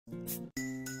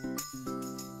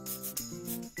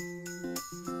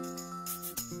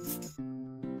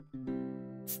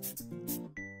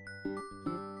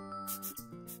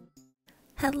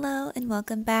Hello, and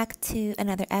welcome back to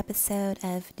another episode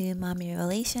of New Mommy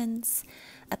Relations,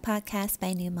 a podcast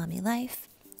by New Mommy Life.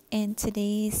 And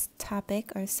today's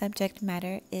topic or subject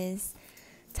matter is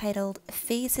titled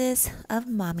Phases of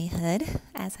Mommyhood,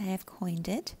 as I have coined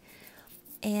it.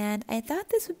 And I thought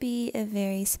this would be a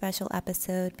very special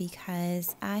episode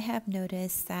because I have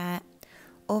noticed that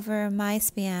over my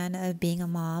span of being a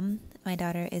mom, my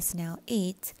daughter is now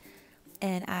 8,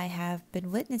 and I have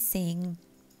been witnessing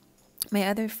my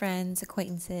other friends,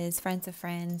 acquaintances, friends of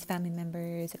friends, family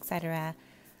members, etc.,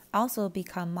 also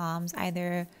become moms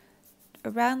either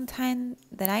around the time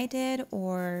that I did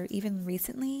or even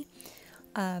recently.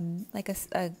 A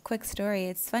quick story.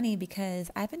 It's funny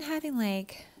because I've been having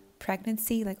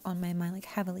pregnancy on my mind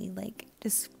heavily. I'm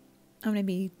gonna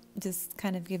be just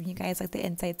kind of giving you guys the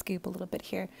inside scoop a little bit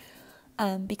here.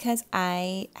 Because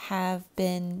I have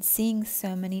been seeing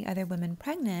so many other women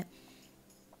pregnant,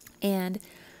 and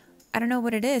I don't know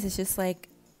what it is. It's just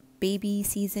baby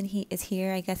season is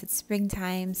here. I guess it's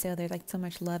springtime, so there's so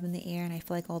much love in the air, and I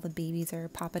feel like all the babies are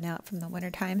popping out from the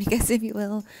wintertime, I guess, if you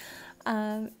will.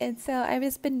 And so I've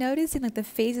just been noticing the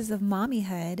phases of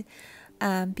mommyhood,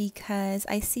 because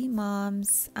I see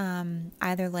moms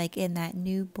either in that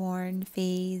newborn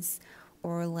phase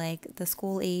or the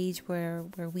school age where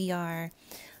we are.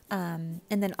 And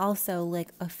then also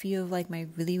a few of my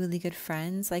really, really good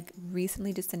friends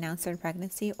recently just announced their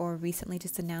pregnancy or recently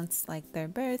just announced their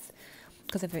birth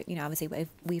because of it, obviously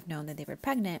we've known that they were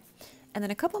pregnant. And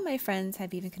then a couple of my friends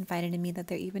have even confided in me that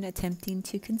they're even attempting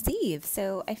to conceive.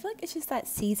 So I feel it's just that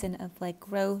season of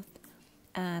growth,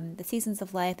 the seasons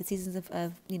of life, the seasons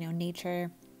of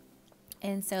nature.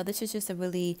 And so this is just a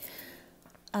really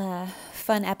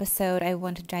fun episode I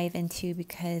want to dive into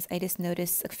because I just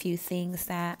noticed a few things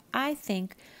that I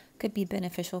think could be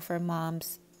beneficial for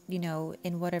moms,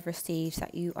 in whatever stage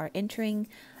that you are entering,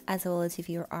 as well as if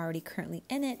you're already currently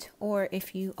in it, or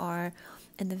if you are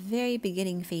in the very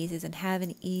beginning phases and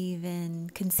haven't even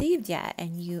conceived yet,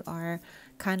 and you are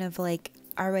kind of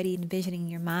already envisioning in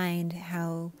your mind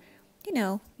how,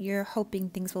 you're hoping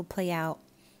things will play out.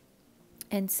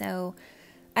 And so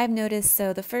I've noticed,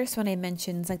 so the first one I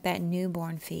mentioned is that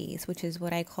newborn phase, which is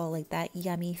what I call that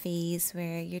yummy phase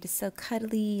where you're just so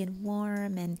cuddly and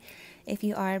warm. And if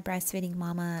you are a breastfeeding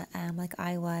mama, like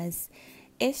I was,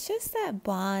 it's just that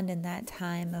bond and that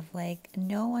time of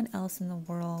no one else in the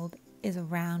world is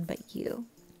around but you.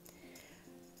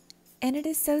 And it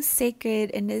is so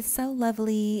sacred and it's so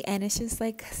lovely, and it's just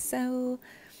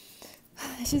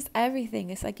it's just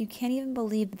everything. It's you can't even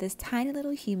believe that this tiny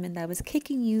little human that was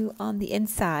kicking you on the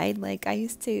inside. I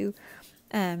used to,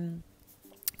 Kind's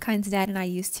dad and I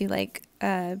used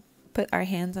to put our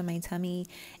hands on my tummy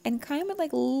and kind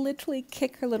of literally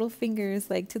kick her little fingers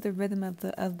to the rhythm of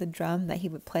the drum that he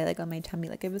would play on my tummy.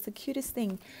 It was the cutest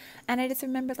thing. And I just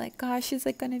remember gosh, she's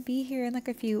gonna be here in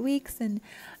a few weeks, and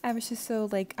I was just so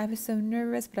I was so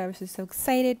nervous, but I was just so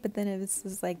excited. But then it was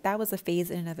just that was a phase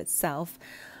in and of itself.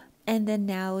 And then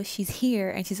now she's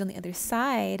here and she's on the other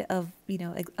side of,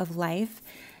 of life.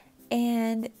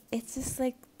 And it's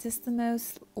just the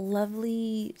most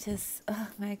lovely, oh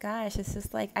my gosh. It's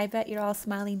just I bet you're all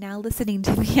smiling now listening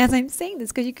to me as I'm saying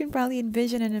this, because you can probably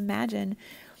envision and imagine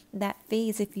that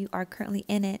phase if you are currently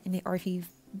in it, or if you've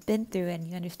been through it and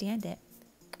you understand it.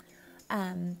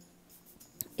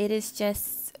 It is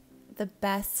just the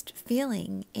best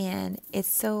feeling, and it's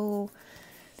so...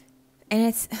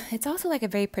 And it's also a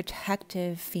very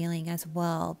protective feeling as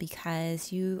well,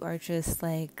 because you are just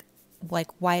like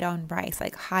white on rice,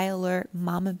 high alert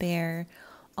mama bear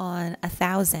on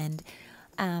 1,000.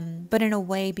 But in a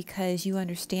way, because you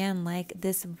understand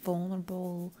this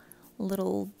vulnerable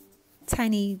little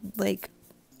tiny,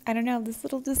 I don't know, this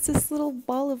little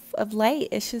ball of light.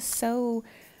 It's just so,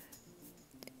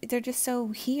 they're just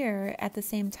so here at the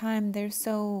same time. They're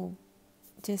so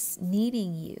just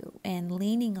needing you and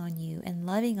leaning on you and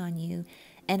loving on you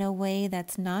in a way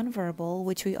that's nonverbal,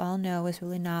 which we all know is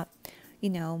really not,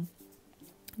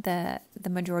 the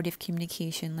majority of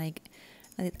communication.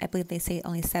 I believe they say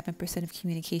only 7% of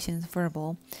communication is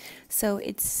verbal. So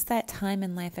it's that time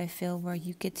in life, I feel, where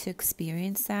you get to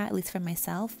experience that, at least for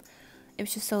myself. It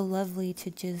was just so lovely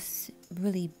to just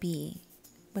really be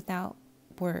without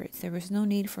words. There was no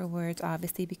need for words,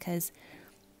 obviously, because,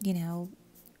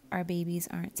 our babies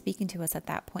aren't speaking to us at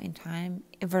that point in time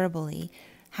verbally.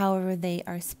 However, they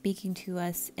are speaking to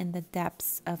us in the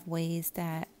depths of ways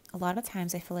that a lot of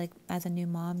times I feel as a new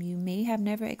mom, you may have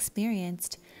never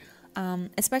experienced,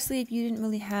 especially if you didn't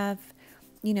really have,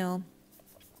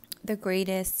 the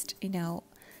greatest,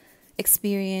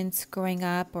 experience growing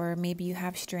up, or maybe you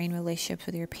have strained relationships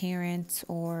with your parents,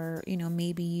 or,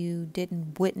 maybe you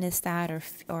didn't witness that,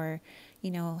 or,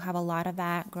 have a lot of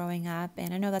that growing up.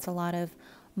 And I know that's a lot of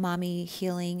mommy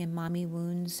healing and mommy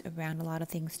wounds around a lot of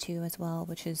things too, as well,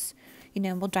 which is,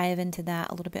 we'll dive into that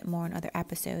a little bit more in other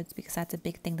episodes, because that's a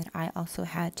big thing that I also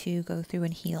had to go through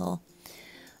and heal.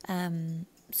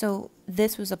 So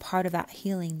this was a part of that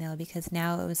healing, though, because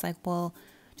now it was like, well,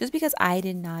 just because I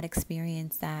did not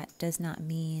experience that does not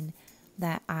mean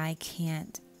that I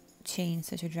can't change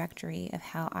the trajectory of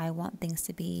how I want things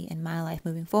to be in my life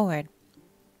moving forward.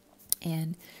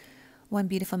 And one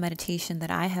beautiful meditation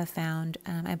that I have found,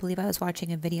 I believe I was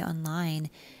watching a video online,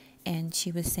 and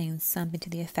she was saying something to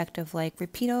the effect of like,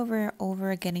 repeat over and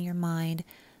over again in your mind,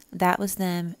 that was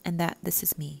them and that this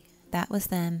is me. That was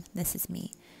them, this is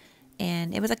me.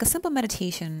 And it was like a simple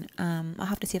meditation. I'll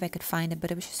have to see if I could find it, but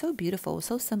it was just so beautiful. It was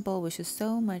so simple. It was just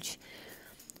so much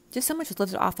was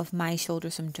lifted off of my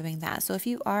shoulders from doing that. So if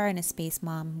you are in a space,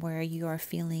 mom, where you are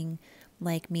feeling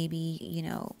like maybe,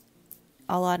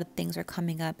 a lot of things are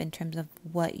coming up in terms of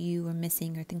what you were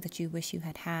missing or things that you wish you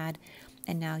had had,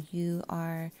 and now you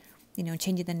are,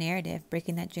 changing the narrative,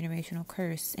 breaking that generational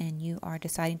curse, and you are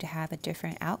deciding to have a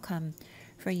different outcome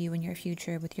for you in your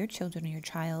future with your children or your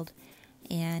child.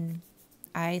 And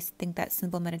I think that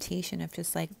simple meditation of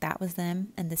just like, that was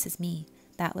them and this is me.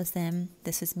 That was them,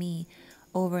 this is me.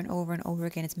 Over and over and over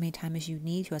again, as many times as you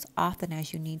need to, as often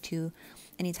as you need to.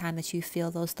 Anytime that you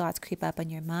feel those thoughts creep up in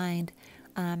your mind,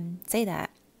 say that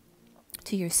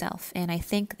to yourself. And I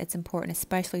think it's important,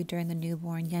 especially during the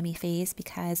newborn yummy phase,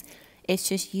 because it's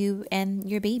just you and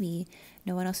your baby.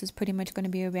 No one else is pretty much going to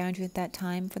be around you at that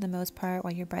time for the most part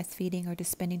while you're breastfeeding, or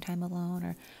just spending time alone,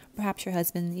 or perhaps your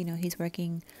husband, he's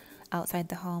working outside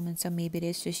the home, and so maybe it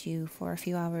is just you for a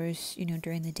few hours,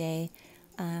 during the day.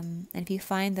 And if you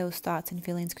find those thoughts and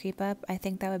feelings creep up, I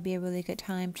think that would be a really good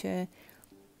time to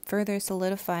further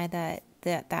solidify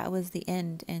that was the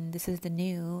end and this is the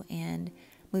new. And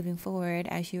moving forward,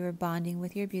 as you are bonding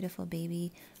with your beautiful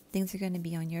baby, things are going to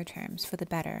be on your terms for the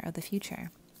better of the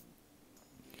future.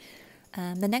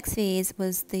 The next phase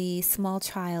was the small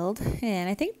child, and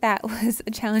I think that was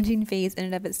a challenging phase in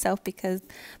and of itself, because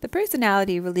the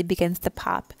personality really begins to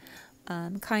pop.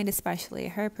 Kind especially,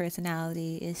 her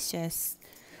personality is just,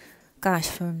 gosh,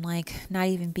 from like not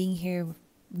even being here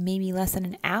maybe less than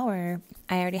an hour,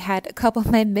 I already had a couple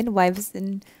of my midwives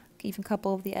and even a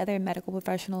couple of the other medical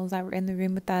professionals that were in the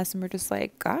room with us, and we're just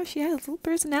like, gosh, she has a little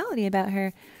personality about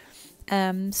her.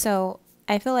 So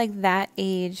I feel like that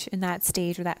age and that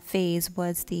stage or that phase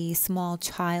was the small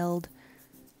child,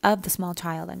 I'm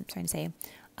trying to say,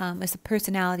 is the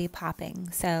personality popping.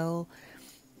 So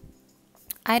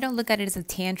I don't look at it as a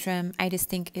tantrum. I just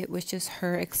think it was just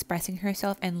her expressing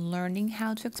herself and learning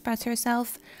how to express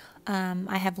herself.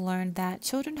 I have learned that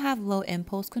children have low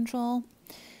impulse control.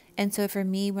 And so for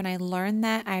me, when I learned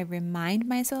that, I remind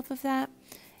myself of that.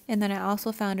 And then I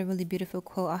also found a really beautiful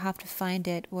quote, I'll have to find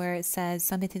it, where it says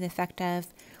something to the effect of,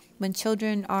 when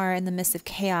children are in the midst of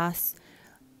chaos,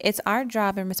 it's our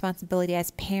job and responsibility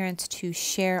as parents to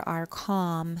share our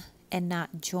calm and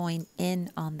not join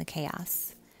in on the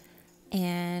chaos.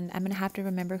 And I'm going to have to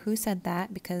remember who said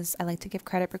that, because I like to give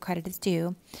credit where credit is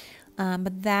due.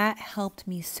 But that helped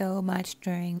me so much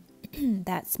during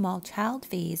that small child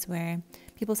phase, where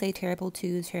people say terrible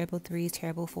 2s, terrible 3s,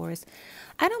 terrible 4s.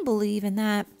 I don't believe in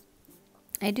that.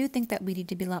 I do think that we need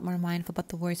to be a lot more mindful about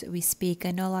the words that we speak.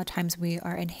 I know a lot of times we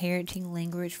are inheriting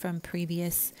language from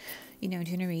previous,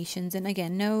 generations. And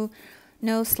again,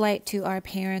 no slight to our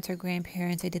parents or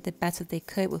grandparents. They did the best that they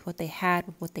could with what they had,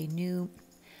 with what they knew.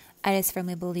 I just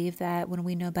firmly believe that when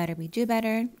we know better, we do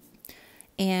better.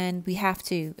 And we have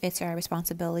to. It's our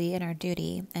responsibility and our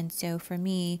duty. And so for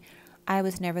me, I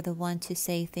was never the one to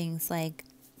say things like,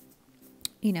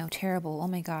 terrible, oh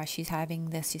my gosh, she's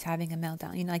having this, she's having a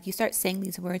meltdown. Like you start saying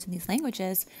these words in these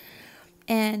languages,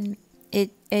 and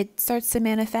it starts to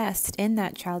manifest in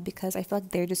that child, because I feel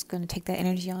like they're just going to take that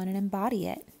energy on and embody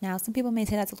it. Now, some people may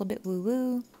say that's a little bit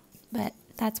woo-woo, but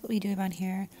that's what we do around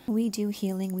here. We do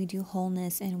healing, we do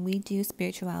wholeness, and we do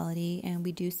spirituality, and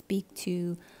we do speak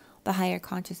to the higher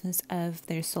consciousness of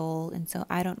their soul. And so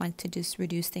I don't like to just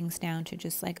reduce things down to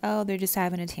just like, oh, they're just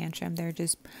having a tantrum, they're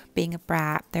just being a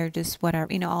brat, they're just whatever,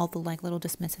 all the like little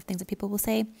dismissive things that people will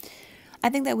say.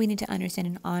 I think that we need to understand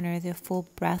and honor the full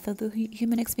breadth of the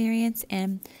human experience.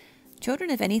 And children,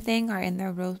 if anything, are in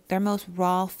their most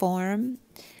raw form.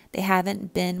 They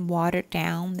haven't been watered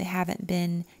down. They haven't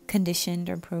been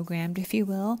conditioned or programmed, if you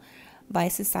will, by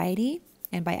society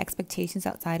and by expectations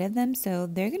outside of them. So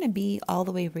they're going to be all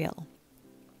the way real.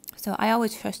 So I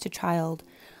always trust a child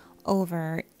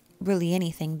over really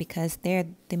anything, because they're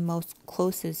the most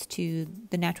closest to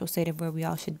the natural state of where we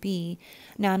all should be.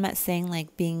 Now, I'm not saying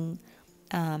like being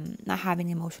not having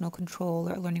emotional control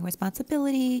or learning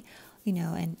responsibility,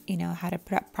 and how to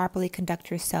properly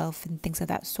conduct yourself and things of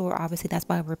that sort. Obviously, that's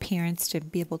why we're parents, to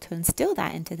be able to instill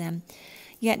that into them,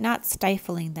 yet not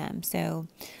stifling them. So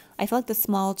I feel like the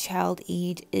small child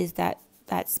age is that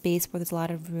space where there's a lot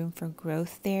of room for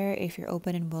growth there, if you're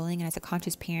open and willing. And as a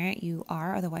conscious parent, you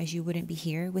are, otherwise you wouldn't be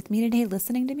here with me today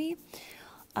listening to me.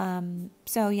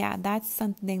 So yeah, that's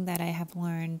something that I have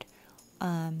learned,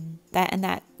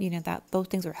 that both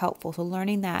things are helpful. So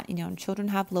learning that, children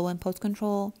have low impulse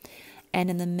control, and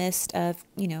in the midst of,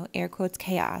 air quotes,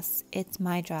 chaos, it's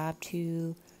my job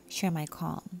to share my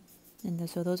calm. And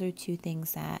so those are two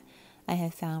things that I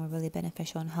have found were really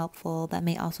beneficial and helpful, that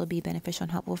may also be beneficial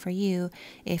and helpful for you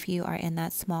if you are in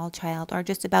that small child or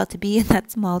just about to be in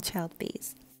that small child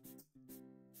phase.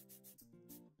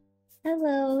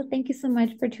 Hello, thank you so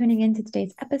much for tuning in to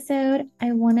today's episode.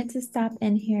 I wanted to stop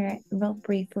in here real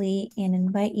briefly and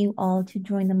invite you all to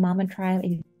join the Mama Tribe.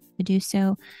 If you do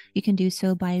so, you can do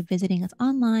so by visiting us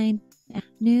online at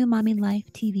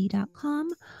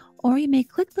newmommylifetv.com, or you may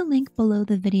click the link below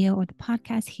the video or the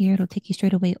podcast here. It'll take you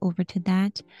straight away over to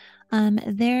that.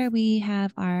 There we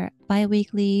have our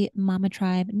bi-weekly Mama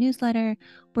Tribe newsletter,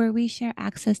 where we share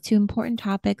access to important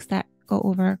topics that go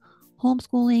over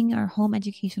homeschooling, our home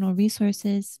educational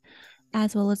resources,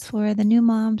 as well as for the new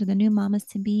moms or the new mamas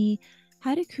to be,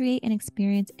 how to create and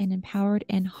experience an empowered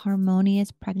and harmonious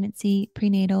pregnancy,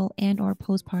 prenatal, and or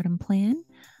postpartum plan,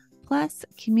 plus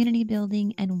community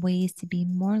building and ways to be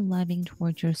more loving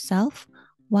towards yourself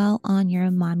while on your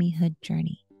mommyhood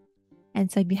journey.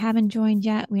 And so if you haven't joined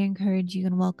yet, we encourage you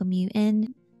and welcome you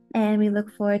in. And we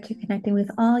look forward to connecting with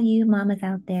all you mamas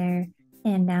out there.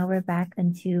 And now we're back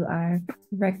into our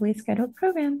regularly scheduled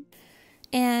program.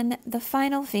 And the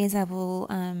final phase I will,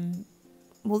 I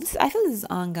feel this is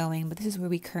ongoing, but this is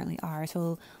where we currently are.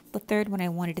 So the third one I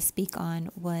wanted to speak on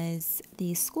was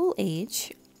the school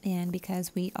age. And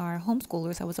because we are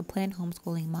homeschoolers, I was a planned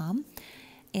homeschooling mom.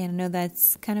 And I know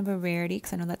that's kind of a rarity,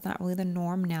 because I know that's not really the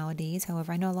norm nowadays.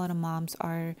 However, I know a lot of moms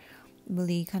are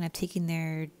really kind of taking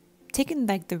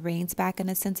like the reins back, in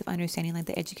a sense of understanding like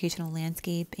the educational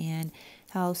landscape and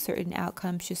how certain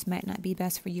outcomes just might not be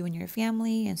best for you and your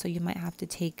family. And so you might have to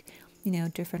take,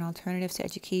 different alternatives to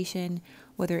education,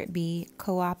 whether it be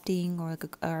co-opting or like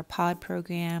a pod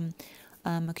program,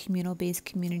 a communal-based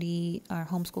community, our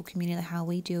homeschool community, like how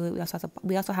we do it.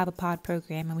 We also have a pod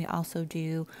program, and we also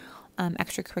do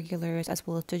extracurriculars, as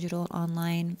well as digital and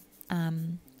online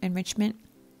enrichment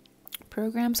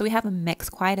program. So we have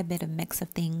quite a bit of mix of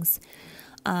things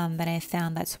that I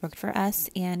found that's worked for us.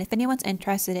 And if anyone's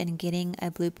interested in getting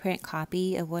a blueprint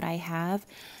copy of what I have,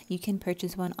 you can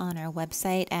purchase one on our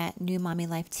website at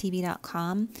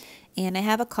newmommylifetv.com. And I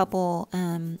have a couple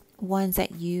ones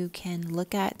that you can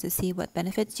look at to see what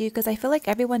benefits you, because I feel like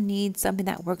everyone needs something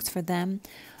that works for them.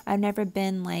 I've never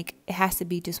been like, it has to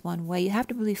be just one way. You have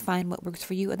to really find what works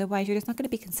for you. Otherwise, you're just not going to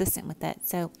be consistent with it.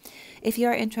 So if you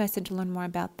are interested to learn more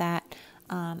about that,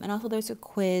 and also there's a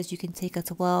quiz you can take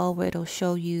as well, where it'll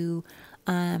show you,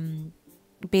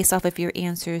 based off of your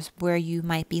answers, where you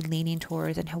might be leaning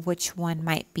towards and which one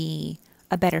might be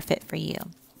a better fit for you.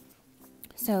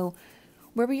 So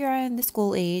where we are in the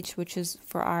school age, which is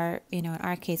for our, in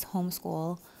our case,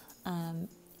 homeschool,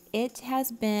 it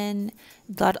has been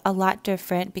a lot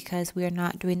different because we are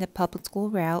not doing the public school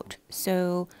route.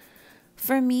 So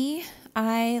for me,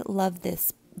 I love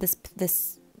this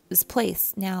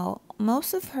place. Now,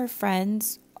 most of her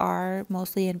friends are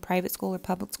mostly in private school or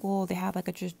public school. They have like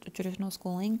a traditional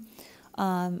schooling.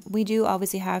 We do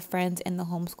obviously have friends in the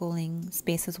homeschooling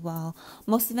space as well.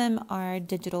 Most of them are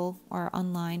digital or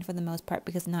online for the most part,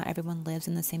 because not everyone lives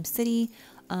in the same city.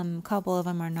 A couple of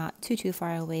them are not too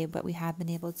far away, but we have been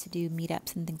able to do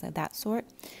meetups and things like that sort.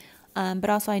 But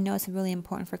also I know it's really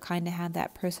important for kind to have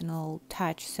that personal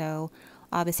touch. So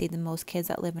obviously the most kids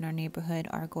that live in our neighborhood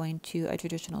are going to a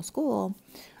traditional school,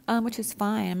 which is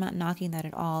fine. I'm not knocking that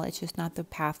at all. It's just not the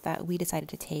path that we decided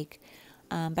to take.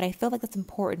 But I feel like it's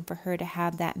important for her to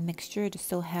have that mixture, to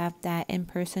still have that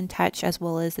in-person touch as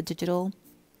well as the digital.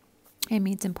 I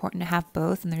mean, it's important to have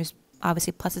both, and there's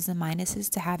obviously pluses and minuses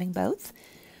to having both.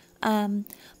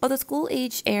 But the school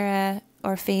age era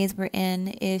or phase we're in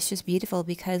is just beautiful,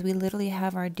 because we literally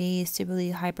have our days to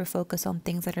really hyper focus on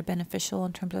things that are beneficial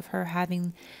in terms of her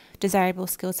having desirable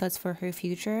skill sets for her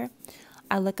future.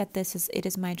 I look at this as it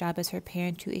is my job as her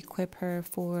parent to equip her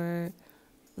for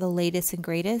the latest and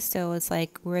greatest. So it's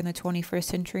like we're in the 21st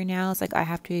century now. It's like I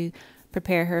have to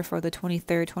prepare her for the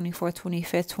 23rd, 24th,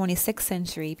 25th, 26th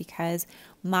century, because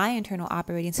my internal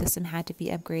operating system had to be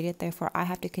upgraded. Therefore, I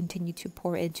have to continue to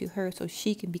pour into her so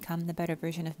she can become the better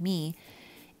version of me.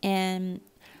 And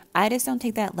I just don't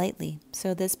take that lightly.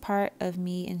 So this part of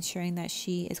me ensuring that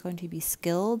she is going to be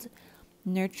skilled,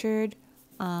 nurtured,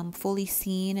 fully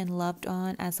seen and loved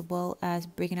on, as well as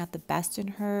bringing out the best in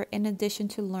her, in addition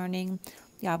to learning,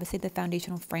 obviously, the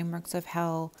foundational frameworks of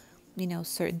how,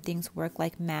 certain things work,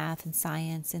 like math and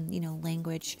science and,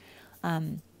 language.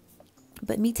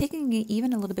 But me taking it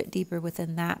even a little bit deeper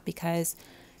within that, because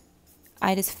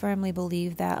I just firmly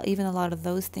believe that even a lot of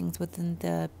those things within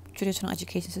the traditional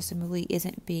education system really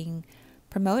isn't being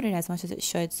promoted as much as it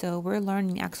should. So we're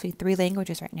learning actually 3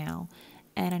 languages right now.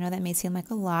 And I know that may seem like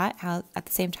a lot, how at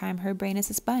the same time her brain is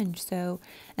a sponge. So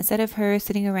instead of her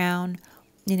sitting around,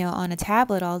 on a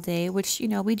tablet all day, which,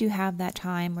 we do have that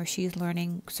time where she's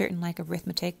learning certain like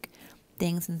arithmetic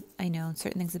things, and I know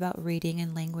certain things about reading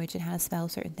and language and how to spell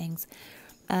certain things.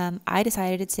 I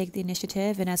decided to take the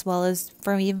initiative, and as well as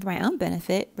for my own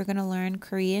benefit, we're going to learn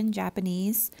Korean,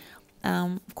 Japanese,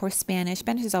 of course, Spanish.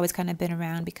 Spanish has always kind of been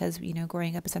around because,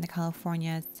 growing up in Southern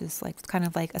California, it's just like kind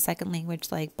of like a second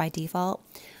language, like by default.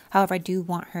 However, I do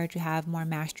want her to have more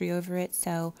mastery over it.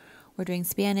 So we're doing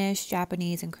Spanish,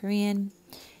 Japanese, and Korean.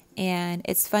 And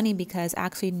it's funny because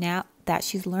actually now that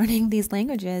she's learning these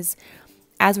languages,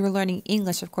 as we're learning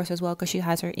English, of course, as well, because she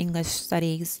has her English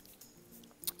studies,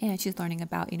 and she's learning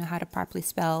about, how to properly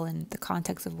spell and the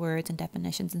context of words and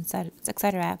definitions and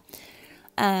etc.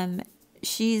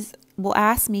 She's will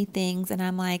ask me things, and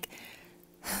I'm like,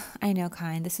 I know,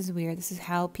 this is weird. This is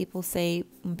how people say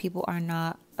when people are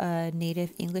not a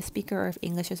native English speaker, or if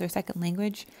English is their second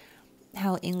language,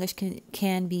 how English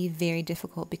can be very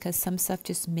difficult because some stuff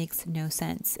just makes no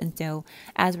sense. And so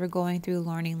as we're going through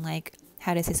learning like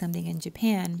how to say something in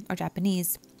Japan or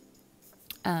Japanese,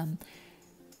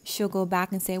 she'll go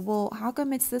back and say, well, how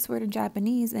come it's this word in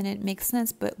Japanese and it makes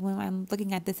sense, but when I'm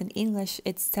looking at this in English,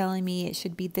 it's telling me it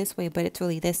should be this way, but it's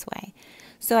really this way.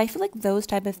 So I feel like those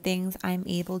type of things I'm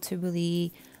able to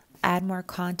really add more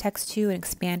context to and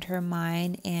expand her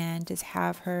mind and just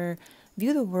have her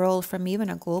view the world from even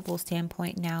a global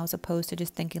standpoint now, as opposed to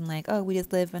just thinking like, oh, we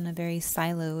just live in a very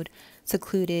siloed,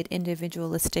 secluded,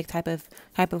 individualistic type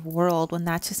of world, when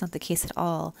that's just not the case at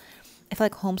all. I feel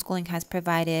like homeschooling has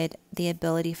provided the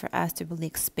ability for us to really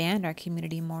expand our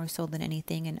community more so than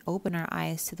anything, and open our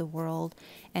eyes to the world,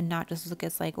 and not just look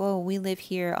at like, oh, we live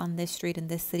here on this street in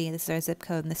this city, and this is our zip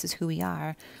code, and this is who we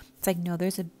are. It's like, no,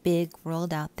 there's a big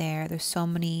world out there. There's so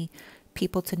many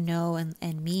people to know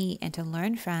and meet and to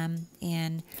learn from.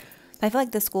 And I feel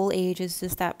like the school age is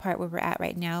just that part where we're at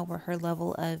right now, where her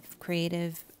level of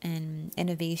creative and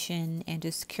innovation and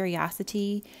just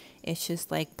curiosity is just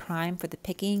like prime for the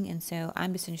picking. And so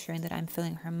I'm just ensuring that I'm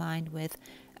filling her mind with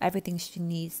everything she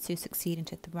needs to succeed and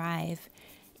to thrive.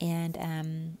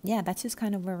 And that's just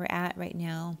kind of where we're at right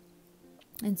now.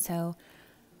 And so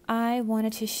I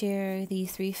wanted to share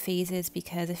these 3 phases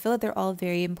because I feel like they're all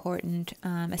very important,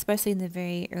 especially in the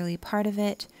very early part of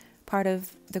it. Part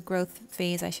of the growth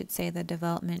phase, I should say, the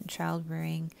development, child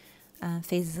rearing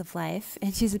phases of life.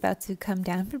 And she's about to come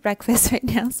down for breakfast right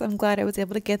now, so I'm glad I was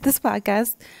able to get this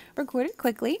podcast recorded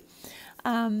quickly.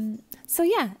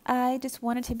 I just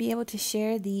wanted to be able to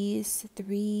share these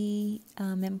 3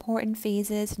 important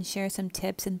phases and share some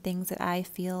tips and things that I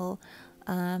feel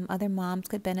other moms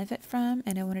could benefit from.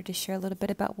 And I wanted to share a little bit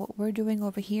about what we're doing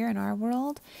over here in our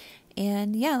world.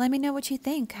 And let me know what you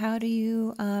think. How do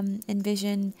you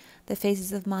envision the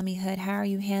phases of mommyhood? How are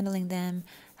you handling them?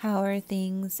 How are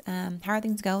things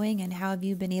going? And how have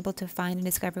you been able to find and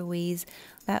discover ways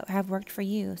that have worked for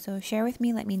you? So share with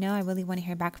me. Let me know. I really want to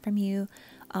hear back from you.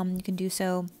 You can do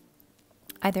so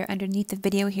either underneath the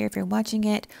video here if you're watching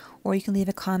it, or you can leave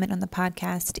a comment on the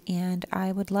podcast. And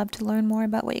I would love to learn more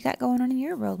about what you got going on in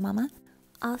your world, Mama.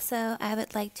 Also, I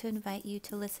would like to invite you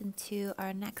to listen to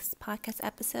our next podcast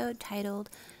episode titled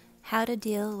How to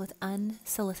Deal with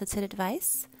Unsolicited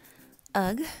Advice.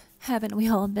 Ugh, haven't we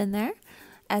all been there?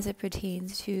 As it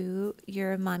pertains to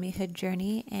your mommyhood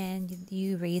journey and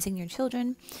you raising your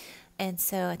children. And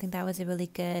so I think that was a really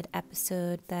good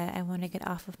episode that I want to get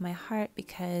off of my heart,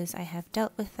 because I have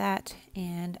dealt with that,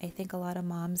 and I think a lot of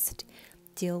moms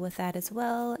deal with that as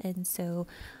well. And so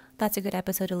that's a good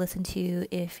episode to listen to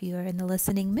if you're in the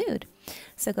listening mood.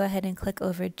 So go ahead and click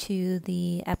over to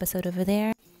the episode over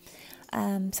there.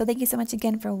 So thank you so much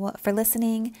again for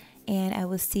listening, and I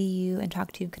will see you and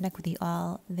talk to you and connect with you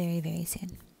all very, very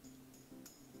soon.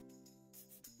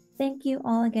 Thank you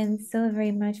all again so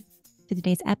very much to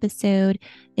today's episode.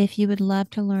 If you would love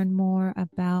to learn more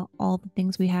about all the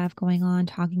things we have going on,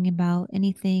 talking about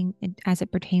anything as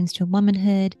it pertains to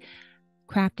womanhood,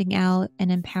 crafting out an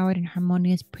empowered and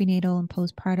harmonious prenatal and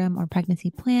postpartum or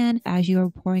pregnancy plan as you are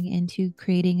pouring into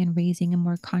creating and raising a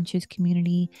more conscious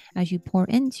community, as you pour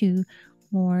into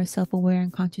more self-aware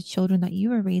and conscious children that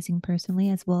you are raising personally,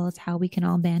 as well as how we can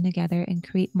all band together and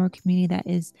create more community that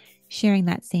is sharing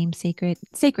that same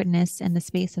sacredness and the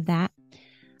space of that.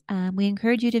 We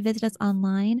encourage you to visit us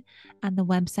online on the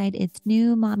website. It's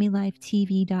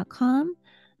newmommylifetv.com.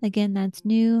 Again, that's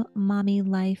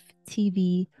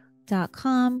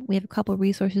newmommylifetv.com. We have a couple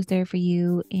resources there for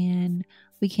you, and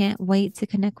we can't wait to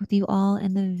connect with you all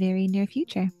in the very near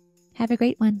future. Have a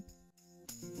great one.